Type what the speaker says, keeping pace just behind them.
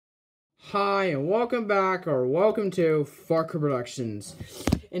Hi, and welcome back, or welcome to Farker Productions.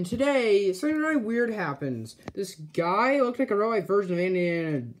 And today, something really weird happens. This guy looked like a real life version of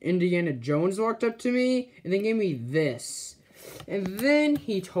Indiana Jones walked up to me, and then gave me this. And then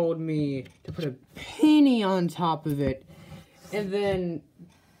he told me to put a penny on top of it, and then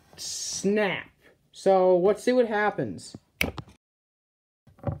snap. So, let's see what happens.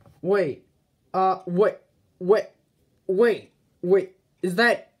 Wait, wait, is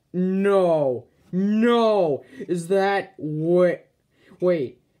that... No, is that,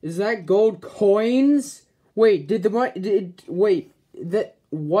 wait, is that gold coins? Wait,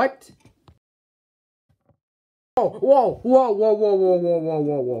 what? Oh,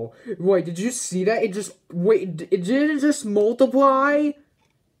 whoa. Wait, did you see that? Did it just multiply?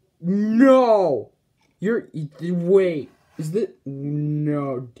 No! Wait, is it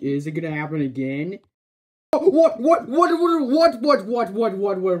gonna happen again? What? No,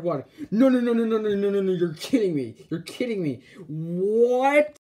 you're kidding me.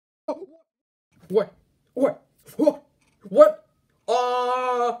 What? What?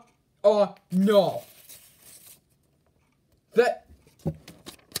 No. Are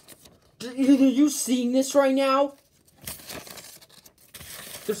you seeing this right now?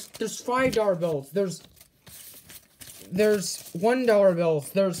 There's $5 bills. There's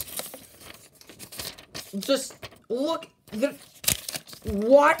 $1 bills. Just look.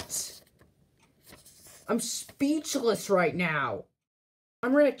 What? I'm speechless right now.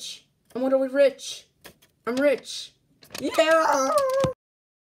 I'm rich. I'm literally rich. I'm rich. Yeah.